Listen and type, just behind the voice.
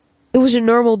It was a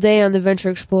normal day on the Venture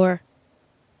Explorer.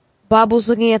 Bob was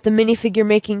looking at the minifigure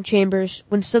making chambers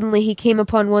when suddenly he came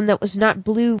upon one that was not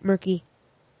blue murky,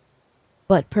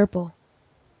 but purple.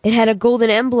 It had a golden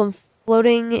emblem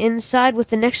floating inside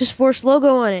with the Nexus Force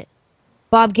logo on it.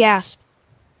 Bob gasped,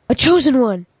 "A chosen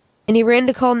one!" And he ran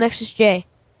to call Nexus J.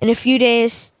 In a few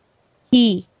days,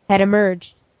 he had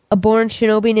emerged, a born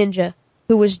shinobi ninja,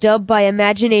 who was dubbed by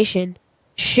Imagination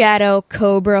Shadow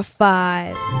Cobra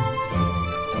 5.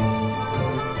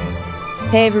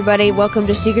 Hey everybody, welcome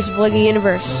to Secrets of LEGO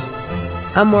Universe.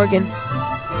 I'm Morgan.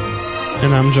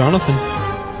 And I'm Jonathan.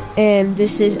 And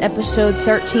this is episode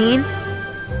 13.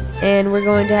 And we're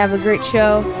going to have a great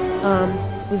show.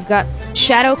 We've got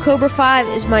Shadow Cobra 5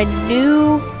 is my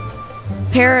new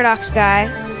Paradox guy.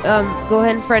 Go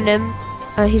ahead and friend him.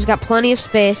 He's got plenty of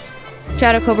space.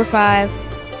 Shadow Cobra 5.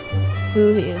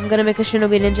 Who I'm going to make a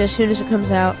Shinobi Ninja as soon as it comes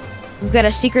out. We've got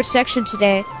a secret section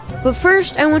today. But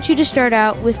first, I want you to start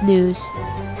out with news.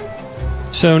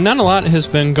 So, not a lot has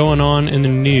been going on in the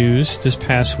news this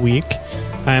past week.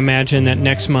 I imagine that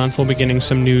next month we'll be getting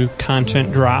some new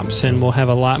content drops and we'll have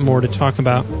a lot more to talk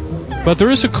about. But there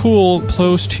is a cool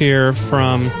post here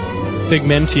from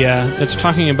Bigmentia that's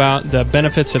talking about the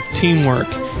benefits of teamwork,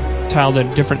 how the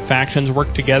different factions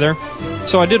work together.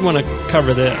 So I did want to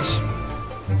cover this.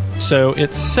 So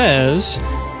it says,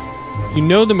 you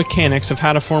know the mechanics of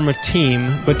how to form a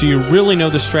team, but do you really know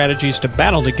the strategies to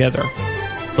battle together?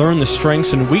 Learn the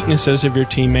strengths and weaknesses of your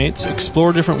teammates,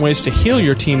 explore different ways to heal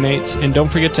your teammates, and don't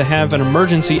forget to have an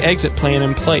emergency exit plan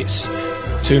in place.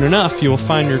 Soon enough, you will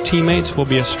find your teammates will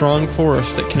be a strong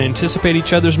force that can anticipate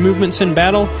each other's movements in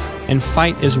battle and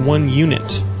fight as one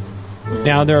unit.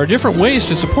 Now, there are different ways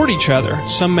to support each other.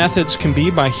 Some methods can be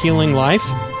by healing life,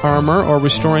 armor, or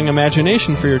restoring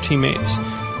imagination for your teammates.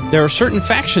 There are certain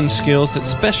faction skills that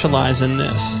specialize in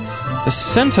this. The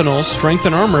Sentinel's strength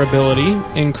and armor ability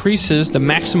increases the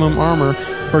maximum armor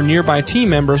for nearby team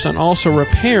members and also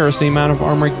repairs the amount of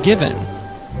armor given.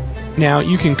 Now,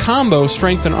 you can combo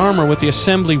strength and armor with the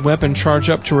assembly weapon charge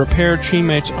up to repair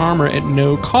teammates' armor at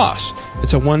no cost.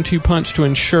 It's a 1-2 punch to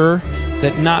ensure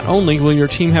that not only will your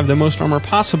team have the most armor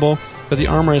possible, but the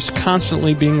armor is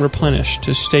constantly being replenished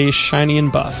to stay shiny and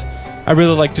buff. I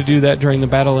really like to do that during the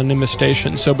Battle of Nimbus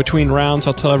Station, so between rounds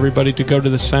I'll tell everybody to go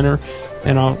to the center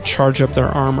and I'll charge up their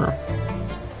armor.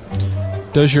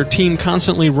 Does your team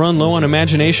constantly run low on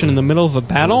imagination in the middle of a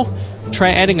battle?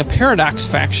 Try adding a Paradox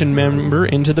faction member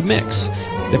into the mix.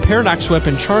 The Paradox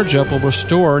weapon charge up will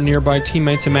restore nearby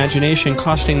teammates' imagination,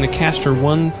 costing the caster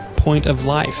 1 point of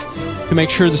life. To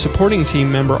make sure the supporting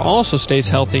team member also stays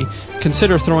healthy,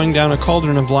 consider throwing down a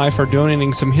Cauldron of Life or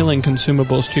donating some healing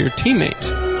consumables to your teammate.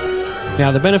 Now,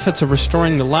 the benefits of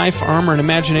restoring the life, armor, and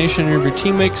imagination of your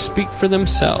teammates speak for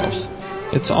themselves.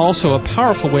 It's also a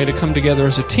powerful way to come together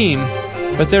as a team,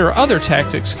 but there are other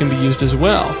tactics can be used as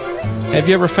well. Have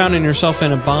you ever found yourself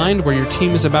in a bind where your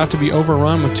team is about to be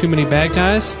overrun with too many bad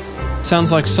guys? It sounds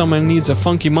like someone needs a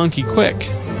funky monkey quick.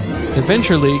 The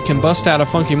Venture League can bust out a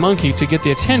funky monkey to get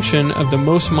the attention of the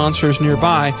most monsters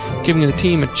nearby, giving the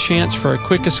team a chance for a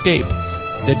quick escape.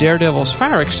 The Daredevil's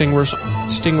fire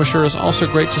extinguisher is also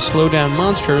great to slow down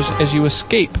monsters as you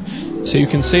escape, so you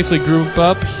can safely group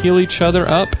up, heal each other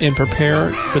up, and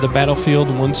prepare for the battlefield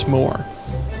once more.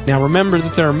 Now remember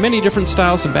that there are many different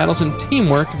styles of battles and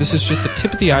teamwork. This is just the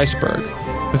tip of the iceberg,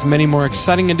 with many more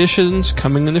exciting additions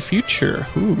coming in the future.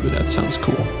 Ooh, that sounds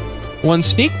cool. One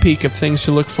sneak peek of things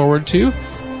to look forward to,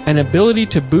 an ability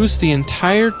to boost the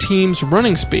entire team's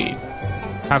running speed.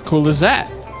 How cool is that?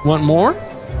 Want more?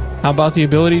 How about the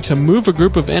ability to move a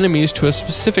group of enemies to a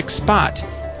specific spot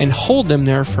and hold them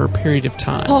there for a period of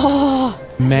time? Oh,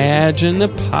 imagine the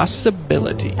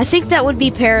possibility. I think that would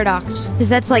be Paradox, because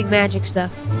that's like magic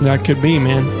stuff. That could be,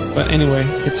 man. But anyway,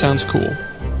 it sounds cool.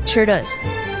 Sure does.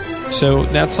 So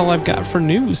that's all I've got for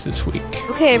news this week.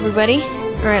 Okay, everybody.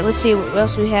 Alright, let's see what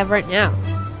else we have right now.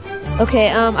 Okay,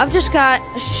 I've just got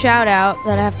a shout out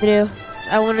that I have to do.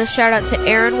 So I want to shout out to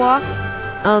Aaron Walk.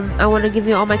 I want to give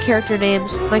you all my character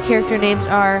names. My character names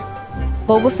are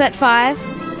Boba Fett 5,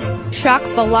 Shock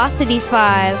Velocity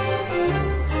 5,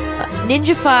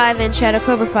 Ninja 5, and Shadow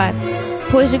Cobra 5.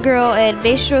 Poison Girl and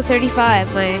Maestro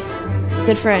 35, my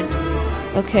good friend.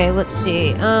 Okay, let's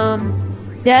see.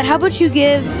 Dad, how about you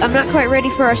give... I'm not quite ready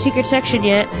for our secret section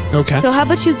yet. Okay. So how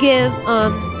about you give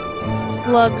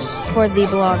plugs for the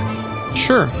blog?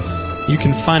 Sure. You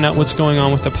can find out what's going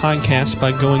on with the podcast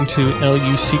by going to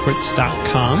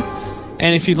lusecrets.com.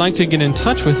 And if you'd like to get in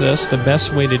touch with us, the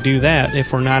best way to do that,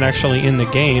 if we're not actually in the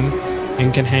game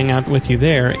and can hang out with you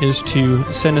there, is to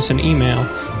send us an email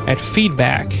at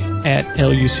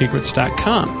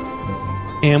feedback@lusecrets.com.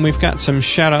 And we've got some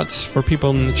shout-outs for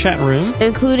people in the chat room.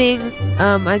 Including,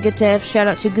 I get to have shout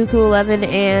out to Goku11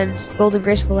 and Golden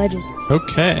Graceful Legend.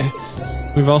 Okay.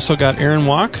 We've also got Aaron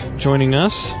Walk joining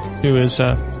us, who is,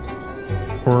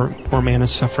 poor man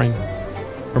is suffering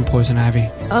from poison ivy.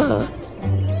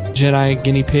 Jedi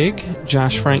Guinea Pig,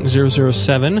 Josh Frank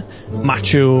 007,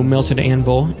 Macho Melted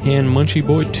Anvil, and Munchie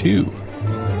Boy 2.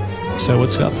 So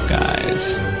what's up,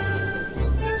 guys?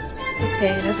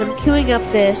 Okay, as I'm queuing up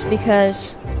this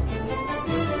because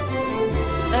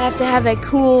I have to have a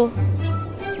cool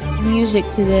music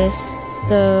to this,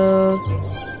 so...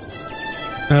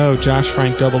 Oh, Josh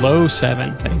Frank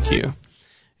 007, thank you.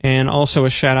 And also a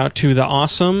shout out to The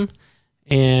Awesome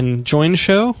and Join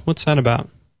Show. What's that about?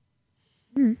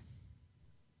 I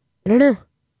don't know.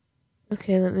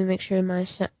 Okay, let me make sure my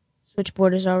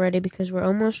switchboard is all ready because we're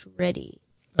almost ready.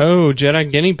 Oh,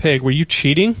 Jedi Guinea Pig, were you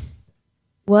cheating?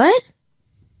 What?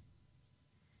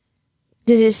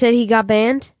 Did it say he got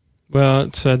banned? Well,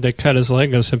 it said they cut his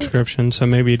Lego subscription, so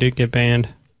maybe he did get banned.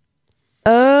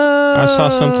 Oh. I saw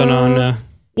something on...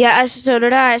 yeah, so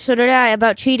did I,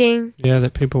 about cheating. Yeah,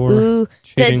 that people were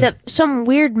cheating. Some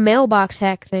weird mailbox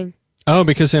hack thing. Oh,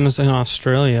 because it was in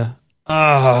Australia.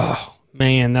 Oh,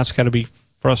 man, that's got to be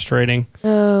frustrating.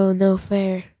 Oh, no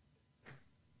fair.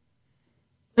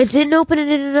 It didn't open it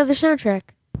in another soundtrack.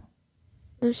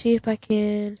 Let's see if I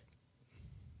can...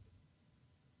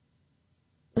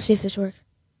 Let's see if this works.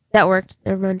 That worked.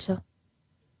 Never mind, so...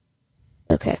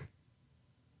 Okay.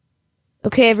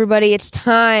 Okay, everybody, it's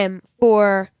time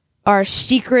for our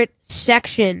secret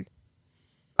section.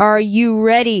 Are you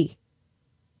ready?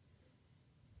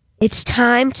 It's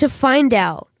time to find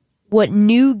out what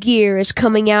new gear is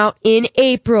coming out in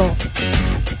April.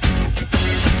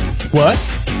 What?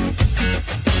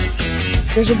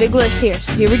 There's a big list here,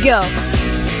 so here we go.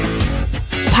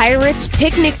 Pirate's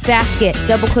Picnic Basket,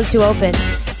 double-click to open.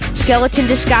 Skeleton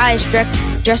Disguise,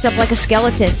 dress up like a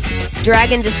skeleton.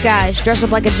 Dragon Disguise, dress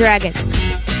up like a dragon.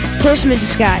 Horseman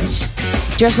Disguise,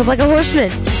 dress up like a horseman.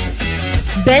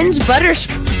 Ben's Butter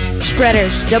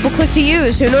Spreaders, double-click to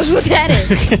use. Who knows what that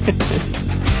is?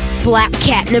 Black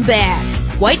Cat in a Bag.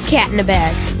 White Cat in a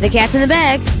Bag. The cat's in the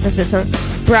bag. That's it, huh?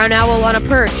 Brown Owl on a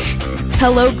Perch.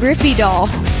 Hello Griffy Doll.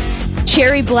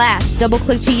 Cherry Blast,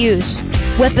 double-click to use.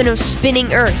 Weapon of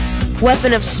Spinning Earth.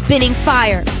 Weapon of Spinning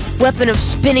Fire. Weapon of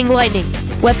Spinning Lightning.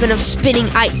 Weapon of Spinning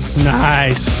Ice.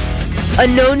 Nice.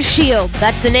 Unknown Shield,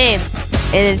 that's the name.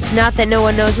 And it's not that no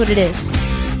one knows what it is.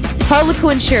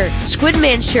 Harlequin Shirt,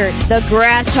 Squidman Shirt, the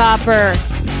Grasshopper.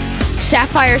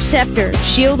 Sapphire Scepter,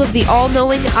 Shield of the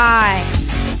All-Knowing Eye.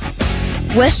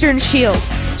 Western Shield,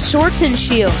 Sorton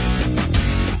Shield.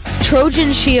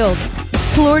 Trojan Shield,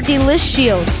 Fleur de Lis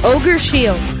Shield, Ogre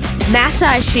Shield,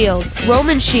 Maasai Shield,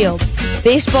 Roman Shield,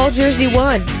 Baseball Jersey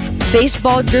 1,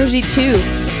 Baseball Jersey 2,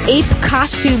 Ape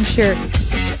Costume Shirt,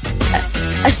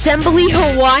 Assembly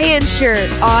Hawaiian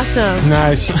Shirt, awesome.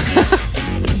 Nice.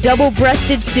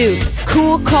 Double-breasted suit,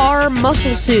 Cool Car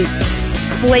Muscle Suit,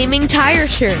 Flaming Tire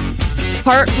Shirt,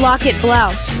 Heart Locket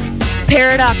Blouse,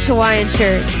 Paradox Hawaiian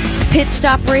Shirt, Pit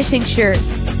Stop Racing Shirt,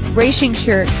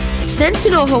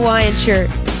 Sentinel Hawaiian Shirt,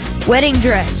 Wedding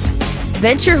Dress,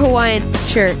 Venture Hawaiian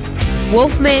Shirt,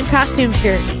 Wolfman Costume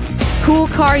Shirt, Cool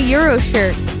Car Euro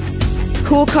Shirt,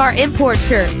 Cool Car Import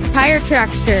Shirt, Tire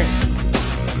Track Shirt,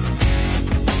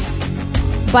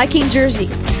 Viking Jersey,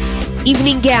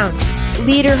 Evening Gown,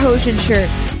 Lederhosen Shirt,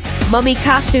 Mummy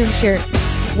Costume Shirt,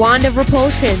 Wand of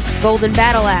Repulsion, Golden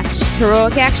Battle Axe,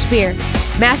 Heroic Axe Spear,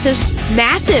 Massive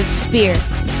Spear.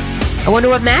 I wonder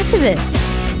what massive is.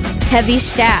 Heavy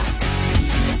Staff,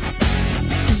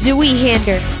 Zooey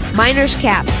Hander, Miner's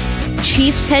Cap,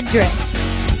 Chief's Headdress,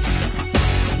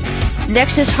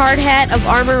 Nexus Hard Hat of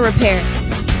Armor Repair,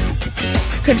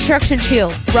 Construction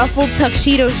Shield, Ruffled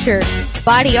Tuxedo Shirt,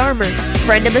 Body Armor,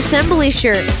 Friend of Assembly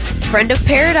Shirt, Friend of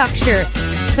Paradox Shirt,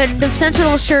 Friend of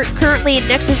Sentinel Shirt currently at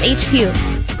Nexus HQ,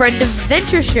 Friend of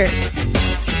Venture Shirt,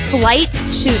 Flight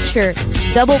Suit Shirt,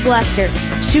 Double Blaster,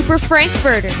 Super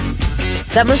Frankfurter.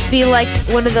 That must be like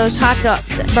one of those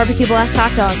barbecue blast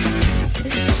hot dogs.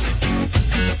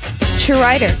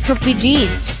 Schreider, Comfy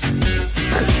Jeans,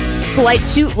 Flight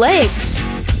Suit Legs,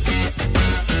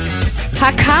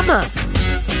 Hakama,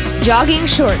 Jogging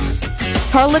Shorts,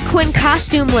 Harlequin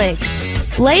Costume Legs,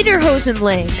 Lederhosen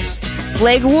Legs,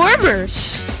 Leg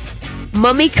Warmers,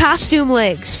 Mummy Costume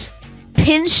Legs,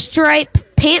 Pinstripe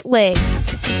Pant Leg,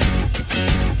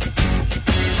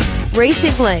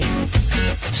 Racing Leg,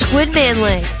 Squidman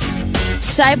Legs,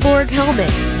 Cyborg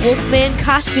Helmet, Wolfman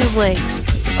Costume Legs.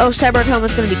 Oh, Cyborg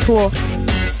Helmet's gonna be cool.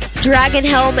 Dragon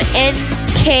Helm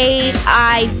NKIV.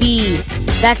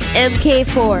 That's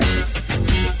MK4.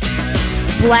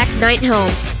 Black Knight helm.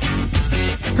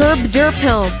 Herb Derp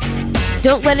helm.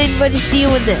 Don't let anybody see you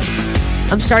in this.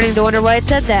 I'm starting to wonder why it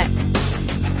said that.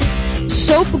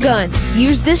 Soap gun.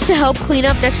 Use this to help clean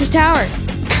up Nexus Tower.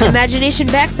 Imagination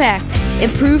backpack.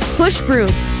 Improved push broom.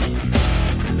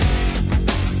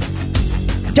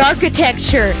 Darkitect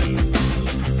shirt.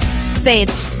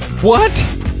 Pants. What?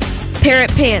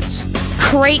 Parrot pants.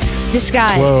 Crate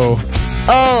disguise. Whoa.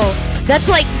 Oh, that's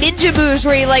like ninja moves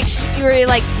where you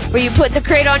put the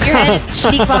crate on your head,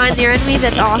 sneak behind your enemy.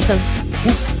 That's awesome.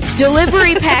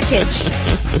 Delivery package.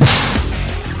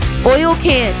 Oil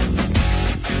can.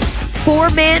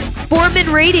 Foreman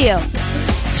radio.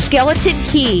 Skeleton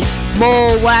key.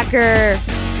 Mole whacker.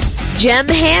 Gem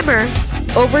hammer.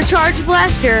 Overcharged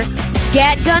blaster.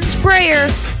 Gat gun sprayer.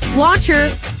 Launcher.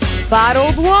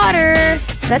 Bottled water.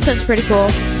 That sounds pretty cool.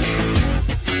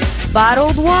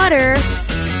 Bottled water.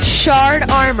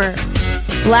 Shard armor.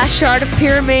 Last shard of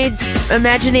pyramid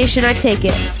imagination, I take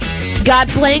it. Got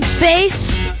blank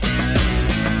space?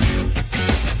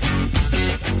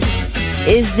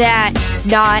 Is that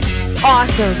not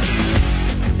awesome?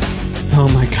 Oh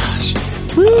my gosh.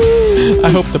 Woo. I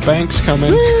hope the bank's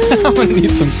coming. I'm gonna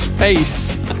need some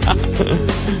space.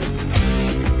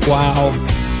 Wow.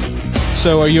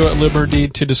 So are you at liberty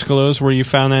to disclose where you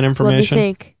found that information? Let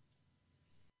me think.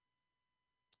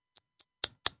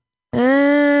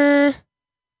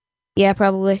 Yeah,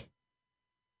 probably.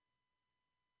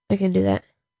 I can do that.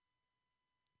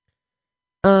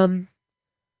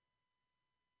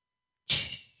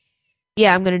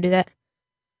 Yeah, I'm gonna do that.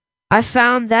 I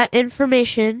found that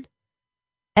information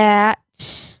at...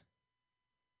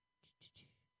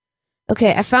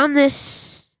 Okay, I found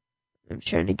this... I'm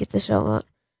trying to get this all out.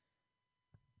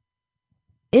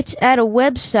 It's at a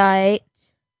website...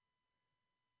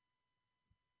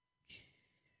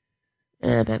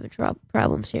 I'm having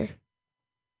problems here.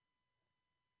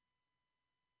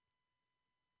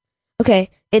 Okay,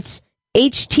 it's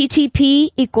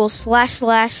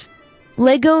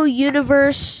http://Lego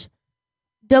Universe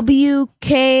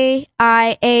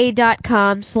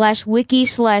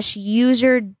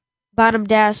wkia.com/wiki/user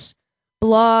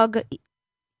 /blog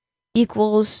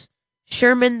equals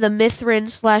Sherman the Mithrin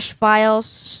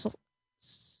 /files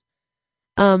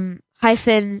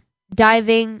hyphen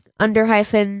diving under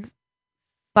hyphen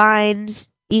finds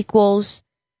equals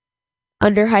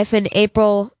under hyphen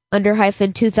April under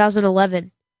hyphen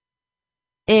 2011.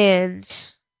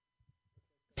 And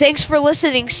thanks for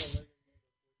listening.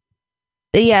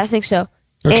 Yeah, I think so.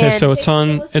 Okay, and so it's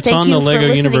on the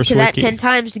Lego Universe to that wiki. 10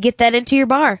 times to get that into your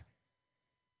bar.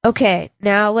 Okay,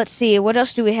 now let's see. What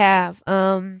else do we have?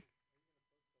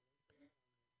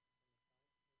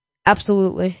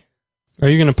 Absolutely. Are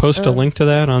you going to post a link to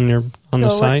that on the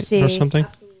site or something?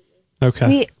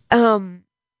 Okay.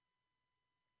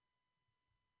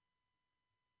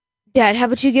 Dad, how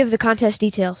about you give the contest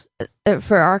details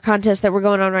for our contest that we're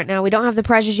going on right now? We don't have the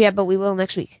prizes yet, but we will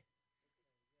next week.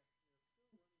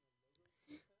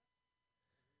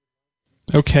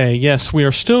 Okay, yes, we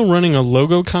are still running a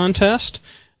logo contest.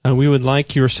 We would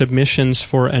like your submissions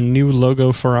for a new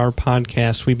logo for our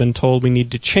podcast. We've been told we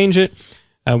need to change it.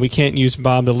 We can't use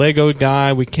Bob the Lego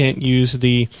guy. We can't use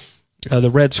the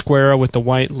red square with the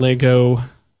white Lego,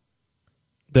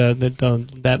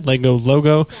 that Lego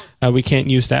logo. We can't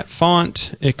use that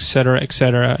font, etc.,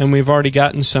 etc. And we've already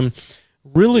gotten some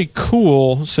really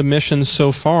cool submissions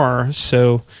so far.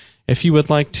 So if you would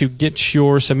like to get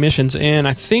your submissions in,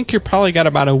 I think you're probably got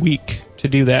about a week to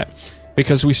do that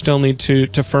because we still need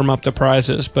to firm up the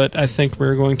prizes. But I think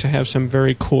we're going to have some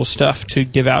very cool stuff to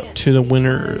give out to the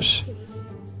winners.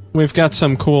 We've got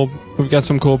some cool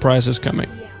prizes coming.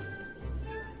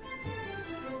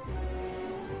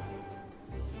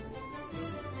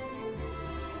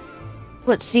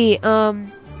 Let's see.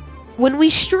 When we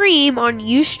stream on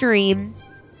Ustream,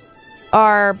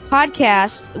 our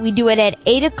podcast, we do it at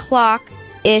 8 o'clock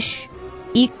ish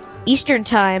Eastern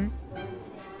time.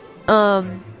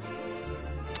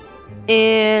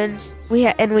 And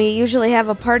we usually have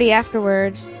a party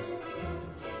afterwards.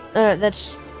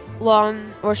 That's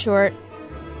long or short.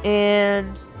 And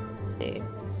let's see.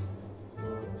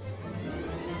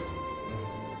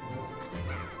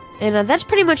 And that's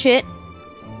pretty much it.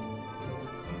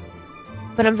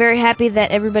 But I'm very happy that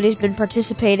everybody's been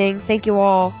participating. Thank you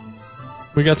all.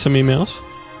 We got some emails.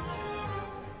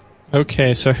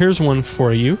 Okay, so here's one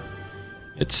for you.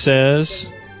 It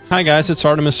says, "Hi guys, it's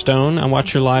Artemis Stone. I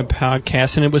watched your live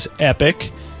podcast and it was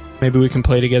epic. Maybe we can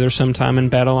play together sometime in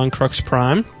Battle on Crux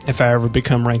Prime, if I ever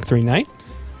become Rank 3 Knight.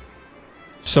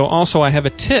 So also I have a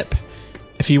tip.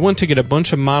 if you want to get a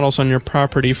bunch of models on your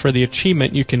property for the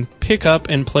achievement, you can pick up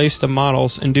and place the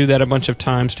models and do that a bunch of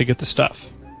times to get the stuff.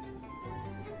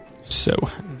 So,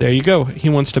 there you go. He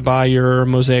wants to buy your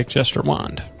Mosaic Jester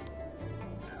wand.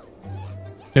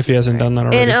 If he hasn't done that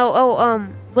already.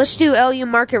 And let's do LU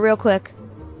Market real quick.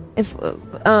 If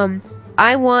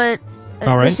I want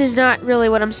All right. This is not really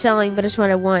what I'm selling, but it's what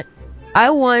I want.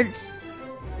 I want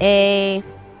a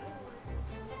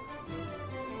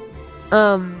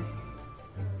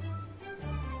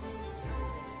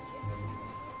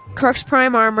Crux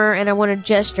Prime armor, and I want a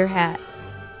Jester hat.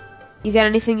 You got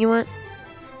anything you want?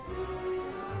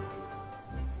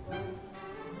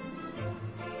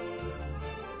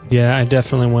 Yeah, I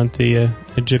definitely want the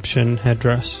Egyptian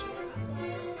headdress.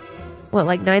 What,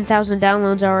 like 9,000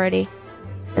 downloads already?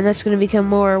 And that's going to become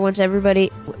more once every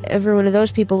one of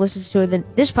those people listens to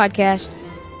this podcast.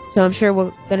 So I'm sure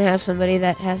we're going to have somebody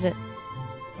that has it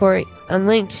for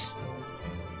unlinked.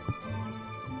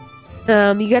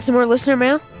 You got some more listener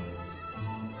mail?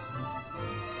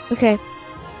 Okay.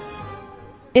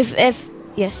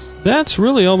 Yes. That's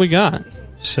really all we got.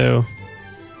 So,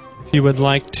 if you would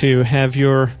like to have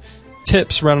your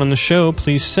tips read on the show,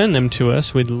 please send them to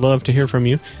us. We'd love to hear from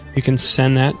you. You can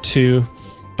send that to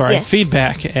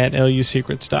feedback at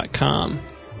lusecrets.com.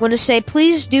 Want to say,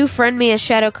 please do friend me as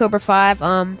Shadow Cobra 5.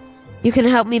 You can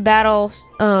help me battle.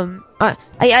 I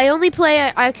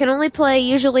can only play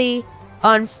usually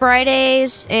on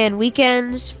Fridays and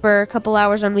weekends for a couple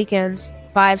hours on weekends,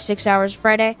 5-6 hours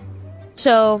Friday.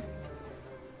 So,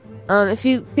 if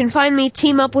you can find me,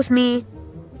 team up with me,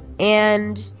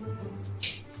 and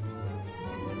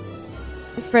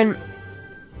friend.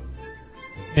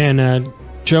 And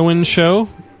Joe and Show,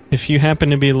 if you happen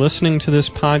to be listening to this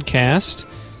podcast,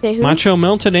 say who? Macho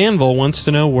Melted Anvil wants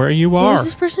to know where you are. Who is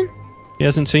this person? He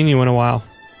hasn't seen you in a while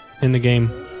in the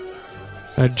game.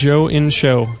 Joe in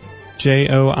Show,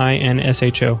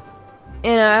 JOINSHO.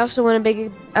 And I also want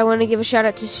to give a shout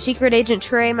out to Secret Agent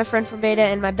Trey, my friend from Beta,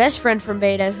 and my best friend from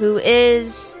Beta, who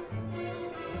is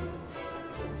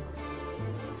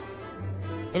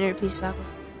Inner Peace Falcon.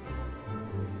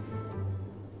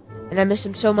 And I miss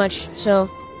him so much. So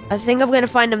I think I'm going to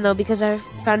find him, though, because I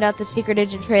found out that Secret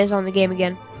Agent Trey is on the game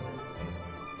again.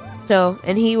 So,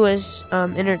 and he was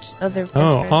Innert's other best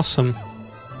friend. Awesome.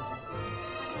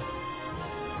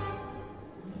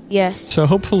 Yes. So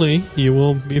hopefully you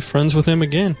will be friends with him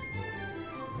again.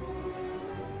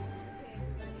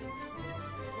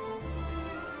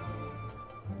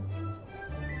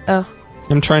 Oh.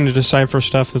 I'm trying to decipher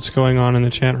stuff that's going on in the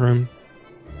chat room.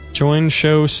 Join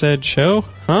show said show?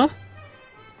 Huh?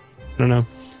 I don't know.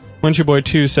 Munchie Boy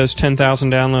 2 says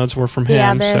 10,000 downloads were from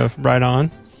him, so right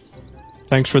on.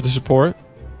 Thanks for the support.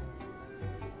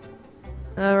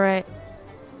 Alright.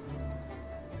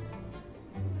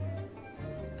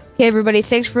 Okay, everybody,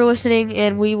 thanks for listening,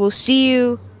 and we will see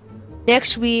you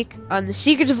next week on the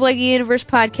Secrets of LEGO Universe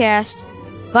podcast.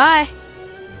 Bye!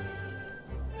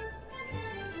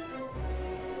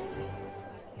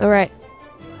 Alright.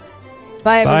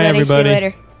 Bye, everybody. See you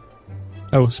later.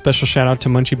 Oh, special shout out to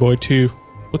Munchie Boy 2.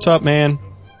 What's up, man?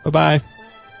 Bye-bye.